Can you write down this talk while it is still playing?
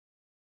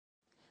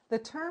The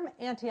term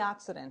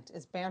antioxidant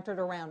is bantered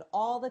around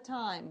all the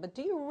time, but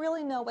do you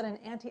really know what an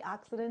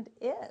antioxidant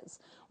is?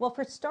 Well,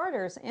 for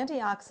starters,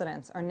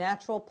 antioxidants are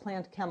natural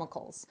plant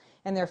chemicals,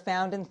 and they're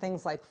found in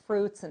things like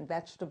fruits and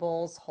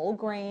vegetables, whole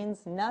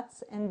grains,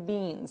 nuts, and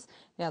beans.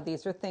 Now,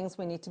 these are things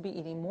we need to be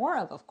eating more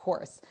of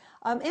course.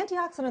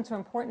 Antioxidants are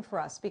important for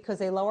us because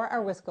they lower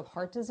our risk of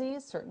heart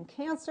disease, certain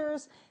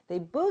cancers, they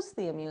boost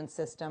the immune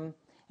system,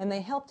 and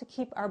they help to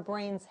keep our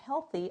brains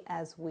healthy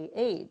as we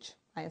age.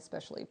 I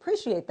especially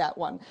appreciate that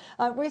one.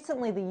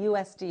 Recently, the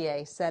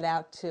USDA set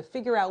out to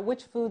figure out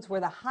which foods were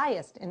the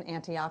highest in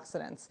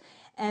antioxidants,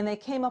 and they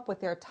came up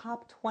with their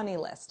top 20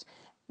 list.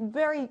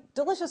 Very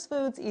delicious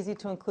foods, easy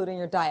to include in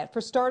your diet. For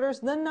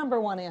starters, the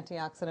 #1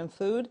 antioxidant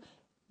food,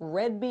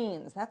 red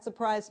beans. That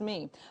surprised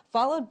me.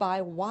 Followed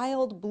by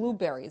wild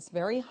blueberries,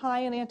 very high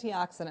in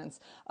antioxidants.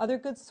 Other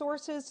good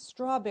sources,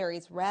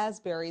 strawberries,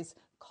 raspberries,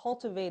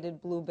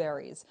 cultivated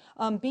blueberries.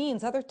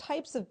 Beans, other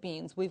types of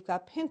beans. We've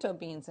got pinto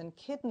beans and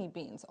kidney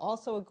beans,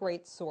 also a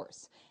great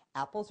source.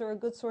 Apples are a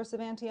good source of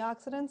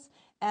antioxidants,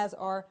 as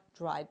are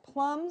dried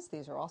plums.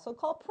 These are also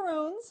called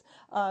prunes.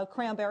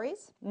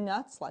 Cranberries,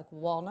 nuts like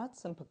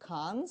walnuts and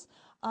pecans.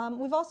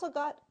 We've also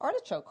got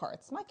artichoke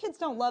hearts. My kids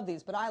don't love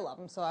these, but I love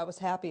them, so I was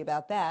happy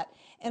about that.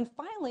 And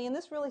finally, and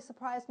this really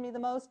surprised me the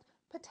most,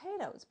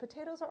 potatoes.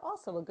 Potatoes are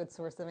also a good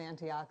source of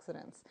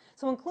antioxidants.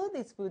 So include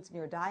these foods in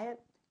your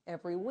diet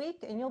every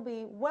week, and you'll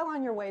be well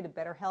on your way to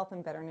better health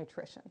and better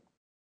nutrition.